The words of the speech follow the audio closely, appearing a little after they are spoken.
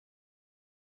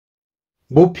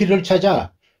모피를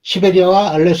찾아 시베리아와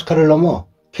알래스카를 넘어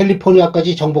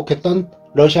캘리포니아까지 정복했던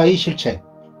러시아의 실체.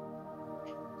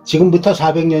 지금부터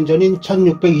 400년 전인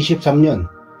 1623년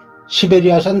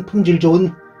시베리아산 품질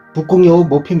좋은 북극여우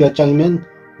모피 몇 장이면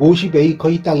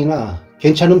 50에이커의 땅이나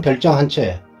괜찮은 별장 한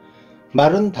채,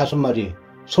 말은 5마리,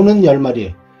 소는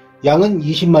 10마리, 양은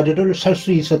 20마리를 살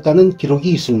수 있었다는 기록이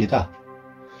있습니다.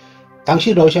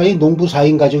 당시 러시아의 농부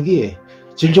 4인 가족이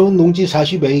질 좋은 농지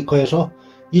 40에이커에서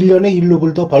 1년에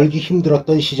 1루블도 벌기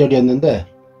힘들었던 시절이었는데,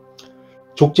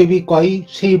 족제비과의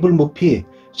세이블 모피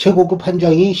최고급 한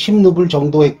장이 10루블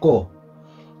정도 했고,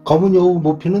 검은 여우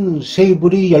모피는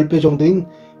세이블이 10배 정도인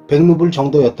 100루블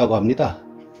정도였다고 합니다.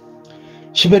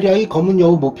 시베리아의 검은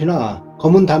여우 모피나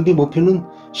검은 담비 모피는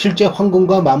실제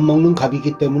황금과 맞먹는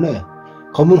값이기 때문에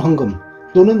검은 황금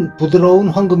또는 부드러운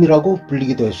황금이라고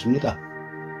불리기도 했습니다.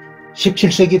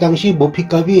 17세기 당시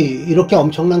모피값이 이렇게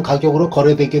엄청난 가격으로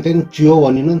거래되게 된 주요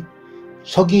원인은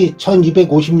서기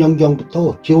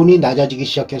 1250년경부터 기온이 낮아지기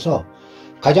시작해서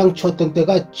가장 추웠던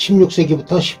때가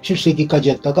 16세기부터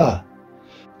 17세기까지였다가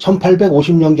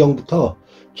 1850년경부터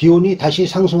기온이 다시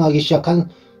상승하기 시작한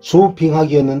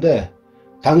소빙하기였는데,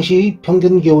 당시의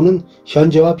평균 기온은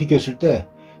현재와 비교했을 때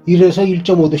 1에서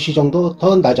 1.5도씨 정도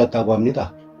더 낮았다고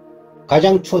합니다.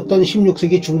 가장 추웠던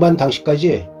 16세기 중반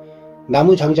당시까지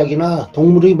나무 장작이나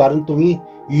동물의 마른 똥이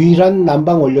유일한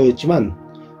난방 원료였지만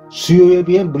수요에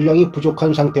비해 물량이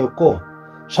부족한 상태였고,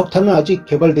 석탄은 아직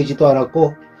개발되지도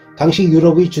않았고, 당시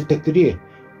유럽의 주택들이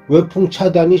외풍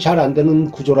차단이 잘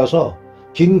안되는 구조라서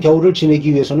긴 겨울을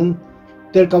지내기 위해서는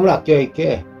땔감을 아껴야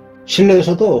했기에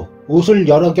실내에서도 옷을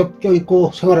여러 겹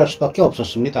껴입고 생활할 수밖에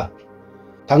없었습니다.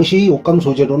 당시 옷감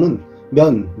소재로는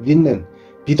면, 린넨,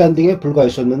 비단 등에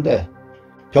불과했었는데,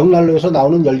 벽난로에서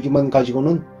나오는 열기만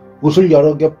가지고는 옷을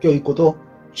여러 겹 껴입고도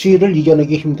추위를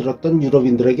이겨내기 힘들었던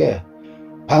유럽인들에게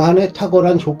방 안에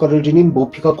탁월한 효과를 지닌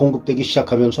모피가 공급되기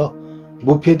시작하면서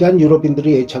모피에 대한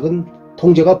유럽인들의 애착은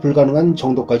통제가 불가능한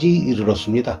정도까지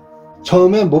이르렀습니다.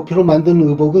 처음에 모피로 만든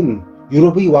의복은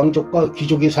유럽의 왕족과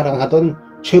귀족이 사랑하던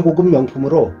최고급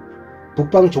명품으로,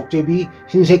 북방 족제비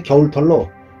흰색 겨울털로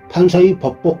판서의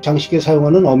법복 장식에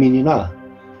사용하는 어민이나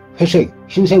회색,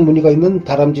 흰색 무늬가 있는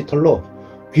다람쥐 털로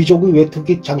귀족의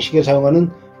외투깃 장식에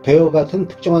사용하는 베어 같은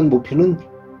특정한 모피는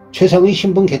최상의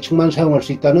신분 계층만 사용할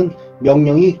수 있다는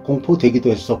명령이 공포되기도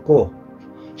했었고,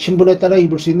 신분에 따라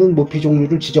입을 수 있는 모피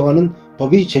종류를 지정하는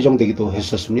법이 제정되기도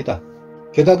했었습니다.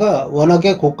 게다가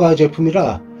워낙에 고가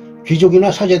제품이라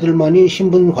귀족이나 사제들만이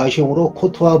신분 과시용으로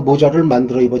코트와 모자를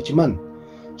만들어 입었지만,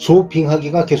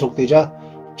 소빙하기가 계속되자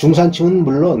중산층은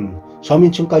물론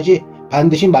서민층까지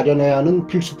반드시 마련해야 하는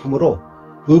필수품으로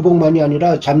의복만이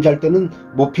아니라 잠잘 때는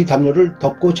모피 담요를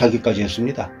덮고 자기까지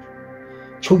했습니다.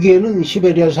 초기에는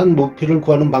시베리아산 모피를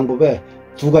구하는 방법에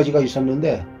 2가지가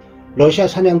있었는데, 러시아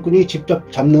사냥꾼이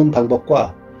직접 잡는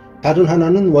방법과 다른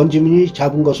하나는 원주민이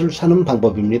잡은 것을 사는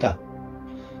방법입니다.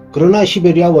 그러나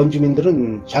시베리아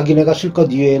원주민들은 자기네가 쓸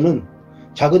것 이외에는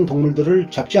작은 동물들을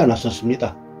잡지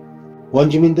않았었습니다.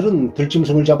 원주민들은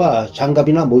들짐승을 잡아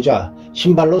장갑이나 모자,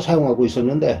 신발로 사용하고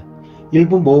있었는데,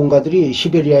 일부 모험가들이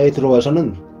시베리아에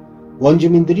들어와서는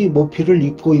원주민들이 모피를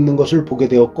입고 있는 것을 보게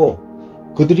되었고,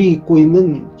 그들이 입고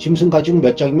있는 짐승 가죽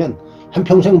몇 장이면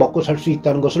한평생 먹고 살 수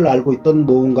있다는 것을 알고 있던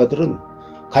모험가들은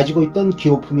가지고 있던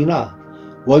기호품이나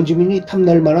원주민이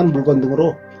탐낼 만한 물건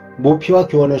등으로 모피와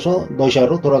교환해서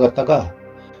러시아로 돌아갔다가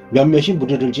몇몇이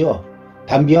무리를 지어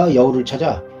담비와 여우를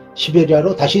찾아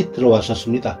시베리아로 다시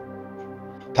들어왔었습니다.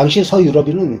 당시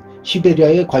서유럽인은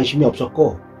시베리아에 관심이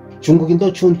없었고,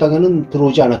 중국인도 추운 땅에는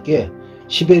들어오지 않았기에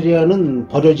시베리아는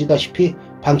버려지다시피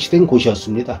방치된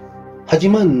곳이었습니다.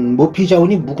 하지만 모피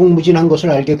자원이 무궁무진한 것을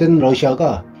알게 된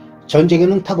러시아가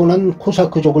전쟁에는 타고난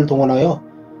코사크족을 동원하여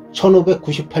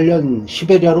 1598년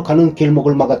시베리아로 가는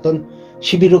길목을 막았던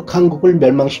 11흑 한국을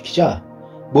멸망시키자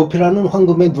모피라는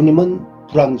황금의 누님은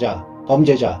불황자,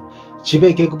 범죄자,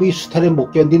 지배계급의 수탈에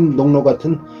못 견딘 농로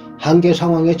같은 한계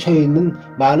상황에 처해 있는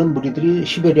많은 무리들이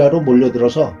시베리아로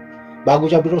몰려들어서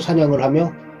마구잡이로 사냥을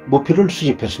하며 모피를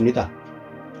수집했습니다.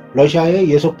 러시아에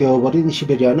예속되어버린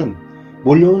시베리아는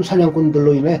몰려온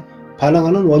사냥꾼들로 인해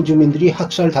반항하는 원주민들이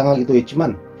학살당하기도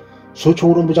했지만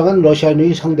소총으로 무장한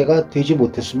러시아인의 상대가 되지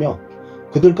못했으며,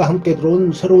 그들과 함께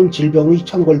들어온 새로운 질병의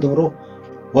창궐 등으로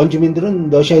원주민들은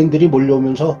러시아인들이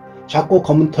몰려오면서 작고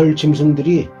검은 털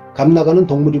짐승들이 감나가는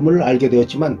동물임을 알게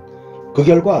되었지만, 그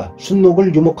결과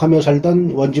순록을 유목하며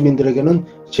살던 원주민들에게는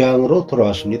재앙으로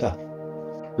돌아왔습니다.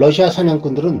 러시아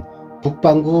사냥꾼들은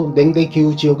북반구 냉대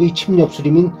기후 지역의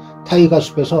침엽수림인 타이가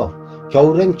숲에서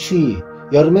겨울엔 추위,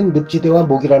 여름엔 늪지대와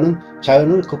모기라는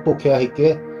자연을 극복해야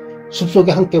했기에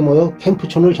숲속에 함께 모여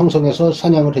캠프촌을 형성해서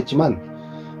사냥을 했지만,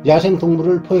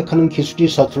 야생동물을 포획하는 기술이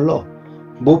서툴러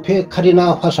모피의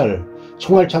칼이나 화살,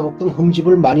 총알 자국 등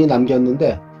흠집을 많이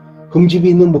남겼는데 흠집이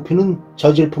있는 모피는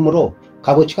저질품으로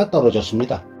값어치가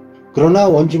떨어졌습니다. 그러나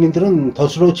원주민들은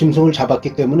덫으로 짐승을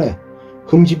잡았기 때문에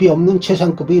흠집이 없는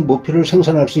최상급의 모피를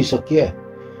생산할 수 있었기에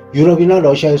유럽이나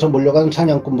러시아에서 몰려간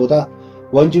사냥꾼보다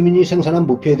원주민이 생산한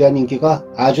모피에 대한 인기가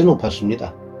아주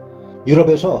높았습니다.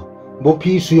 유럽에서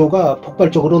모피 수요가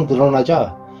폭발적으로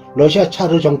늘어나자 러시아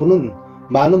차르 정부는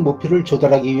많은 모피를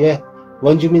조달하기 위해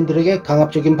원주민들에게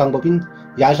강압적인 방법인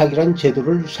야삭이란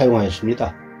제도를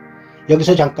사용하였습니다.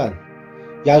 여기서 잠깐,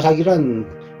 야삭이란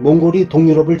몽골이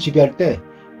동유럽을 지배할 때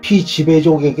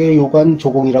피지배족에게 요구한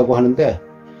조공이라고 하는데,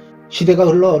 시대가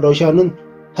흘러 러시아는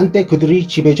한때 그들이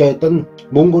지배자였던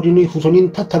몽골인의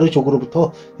후손인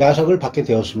타타르족으로부터 야삭을 받게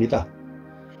되었습니다.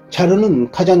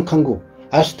 차르는 카잔 칸국,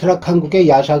 아스트락 칸국의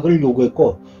야삭을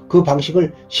요구했고 그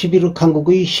방식을 시비르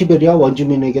칸국의 시베리아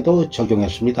원주민에게도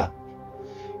적용했습니다.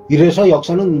 이래서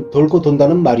역사는 돌고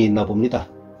돈다는 말이 있나 봅니다.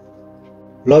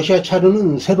 러시아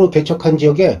차르는 새로 개척한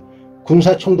지역에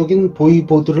군사 총독인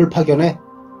보이보드를 파견해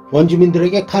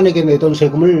원주민들에게 칸에게 내던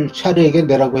세금을 차르에게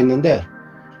내라고 했는데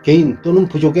개인 또는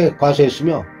부족에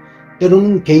과세했으며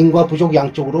때로는 개인과 부족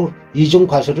양쪽으로 이중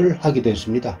과세를 하기도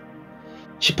했습니다.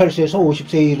 18세에서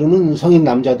 50세에 이르는 성인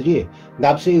남자들이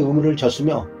납세의 의무를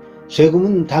졌으며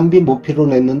세금은 단비 모피로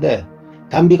냈는데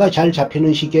단비가 잘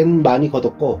잡히는 시기엔 많이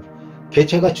걷었고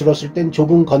개체가 줄었을 땐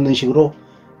조금 걷는 식으로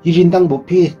 1인당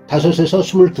모피 5에서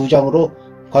 22장으로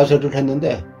과세를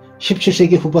했는데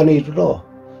 17세기 후반에 이르러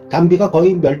단비가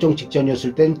거의 멸종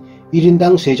직전이었을 땐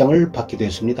 1인당 3장을 받기도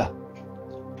했습니다.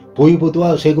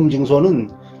 보이보드와 세금 징수원은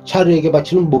차르에게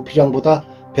바치는 모피장보다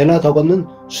배나 더 걷는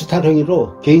수탈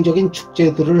행위로 개인적인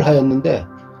축제들을 하였는데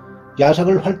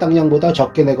야삭을 할당량보다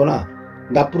적게 내거나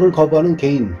납부를 거부하는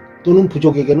개인 또는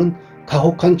부족에게는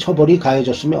가혹한 처벌이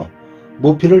가해졌으며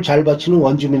모피를 잘 바치는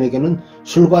원주민에게는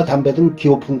술과 담배 등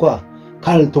기호품과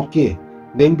칼, 도끼,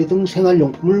 냄비 등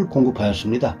생활용품을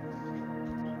공급하였습니다.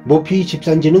 모피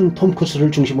집산지는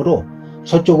톰크스를 중심으로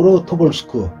서쪽으로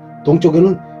토볼스크,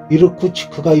 동쪽에는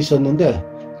이르쿠츠크가 있었는데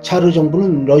차르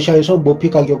정부는 러시아에서 모피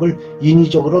가격을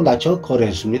인위적으로 낮춰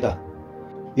거래했습니다.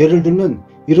 예를 들면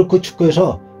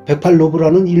이르쿠츠크에서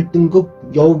 108루브라는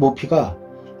 1등급 여우 모피가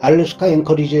알래스카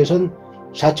앵커리지에선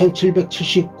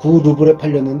 4,779루블에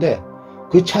팔렸는데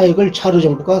그 차액을 차르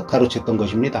정부가 가로챘던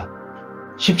것입니다.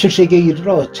 17세기에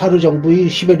이르러 차르 정부의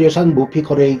시베리아산 모피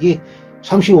거래액이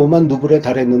 35만 루블에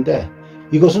달했는데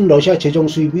이것은 러시아 재정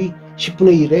수입의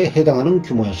 10분의 1에 해당하는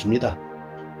규모였습니다.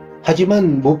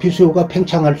 하지만 모피 수요가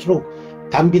팽창할수록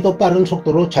단비도 빠른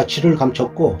속도로 자취를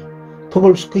감췄고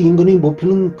토볼스크 인근의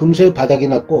모피는 금세 바닥이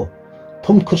났고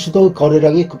톰크스도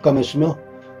거래량이 급감했으며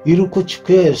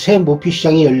이르쿠츠크에 새 모피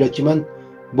시장이 열렸지만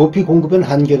모피 공급엔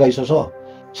한계가 있어서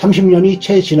 30년이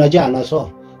채 지나지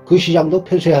않아서 그 시장도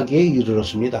폐쇄하기에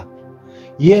이르렀습니다.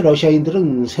 이에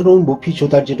러시아인들은 새로운 모피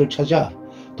조달지를 찾아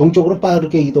동쪽으로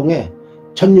빠르게 이동해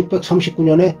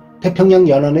 1639년에 태평양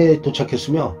연안에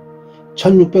도착했으며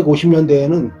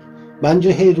 1650년대에는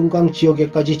만주 헤이룬강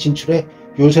지역에까지 진출해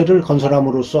요새를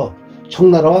건설함으로써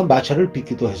청나라와 마차를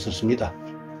빚기도 했었습니다.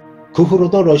 그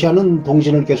후로도 러시아는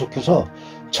동진을 계속해서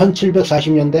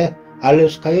 1740년대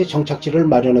알래스카의 정착지를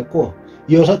마련했고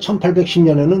이어서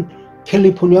 1810년에는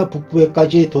캘리포니아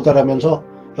북부에까지 도달하면서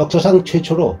역사상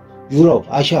최초로 유럽,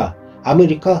 아시아,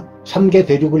 아메리카 3개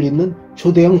대륙을 잇는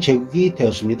초대형 제국이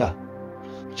되었습니다.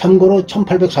 참고로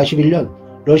 1841년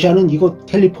러시아는 이곳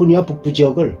캘리포니아 북부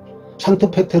지역을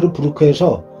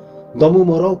상트페테르부르크에서 너무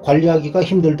멀어 관리하기가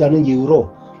힘들다는 이유로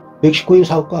멕시코인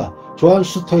사업가 조한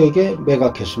수터에게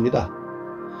매각했습니다.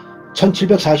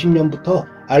 1740년부터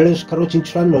알래스카로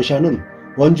진출한 러시아는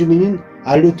원주민인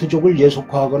알류트족을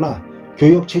예속화하거나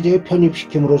교역체제에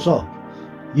편입시킴으로써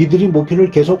이들이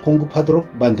모피를 계속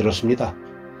공급하도록 만들었습니다.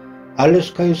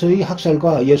 알래스카에서의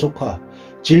학살과 예속화,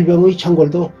 질병의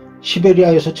창궐도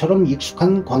시베리아에서처럼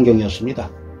익숙한 광경이었습니다.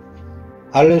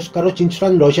 알래스카로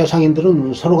진출한 러시아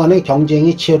상인들은 서로 간의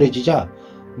경쟁이 치열해지자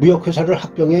무역회사를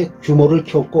합병해 규모를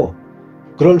키웠고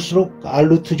그럴수록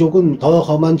알루트족은 더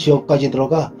험한 지역까지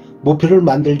들어가 모피를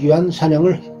만들기 위한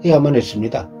사냥을 해야만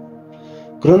했습니다.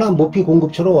 그러나 모피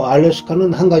공급처로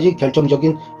알래스카는 한 가지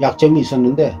결정적인 약점이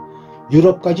있었는데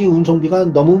유럽까지 운송비가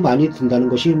너무 많이 든다는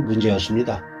것이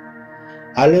문제였습니다.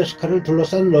 알래스카를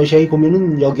둘러싼 러시아의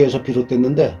고민은 여기에서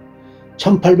비롯됐는데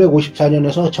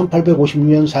 1854년에서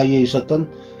 1856년 사이에 있었던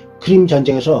크림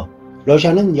전쟁에서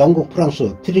러시아는 영국,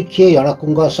 프랑스, 트리키의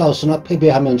연합군과 싸웠으나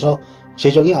패배하면서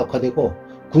재정이 악화되고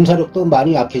군사력도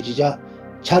많이 약해지자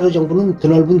차르 정부는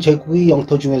드넓은 제국의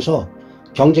영토 중에서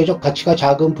경제적 가치가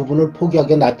작은 부분을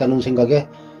포기하게 낫다는 생각에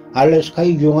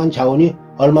알래스카의 유용한 자원이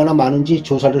얼마나 많은지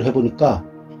조사를 해보니까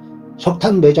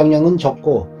석탄 매장량은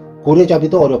적고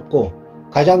고래잡이도 어렵고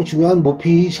가장 중요한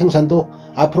모피 생산도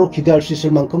앞으로 기대할 수 있을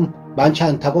만큼 많지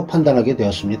않다고 판단하게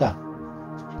되었습니다.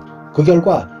 그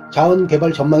결과 자원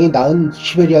개발 전망이 나은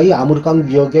시베리아의 아무르강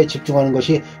위역에 집중하는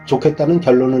것이 좋겠다는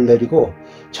결론을 내리고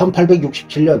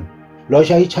 1867년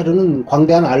러시아의 차르는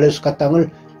광대한 알래스카 땅을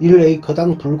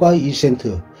 1에이커당 불과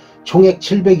 2센트, 총액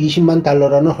 720만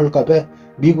달러라는 헐값에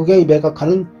미국에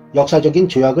매각하는 역사적인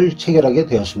조약을 체결하게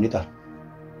되었습니다.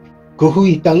 그 후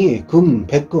이 땅이 금,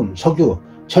 백금, 석유,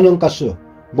 천연가스,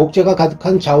 목재가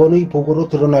가득한 자원의 보고로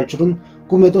드러날 줄은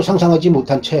꿈에도 상상하지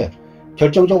못한 채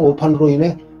결정적 오판으로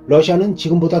인해 러시아는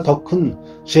지금보다 더 큰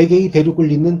세계의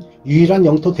대륙을 잇는 유일한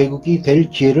영토 대국이 될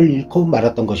기회를 잃고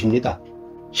말았던 것입니다.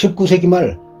 19세기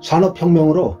말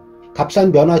산업혁명으로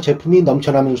값싼 면화 제품이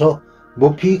넘쳐나면서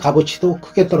모피 값어치도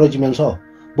크게 떨어지면서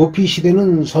모피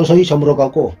시대는 서서히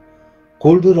저물어가고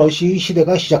골드러시의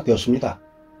시대가 시작되었습니다.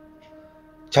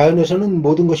 자연에서는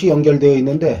모든 것이 연결되어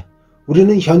있는데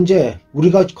우리는 현재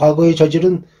우리가 과거에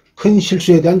저지른 큰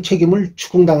실수에 대한 책임을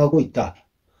추궁당하고 있다.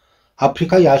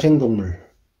 아프리카 야생동물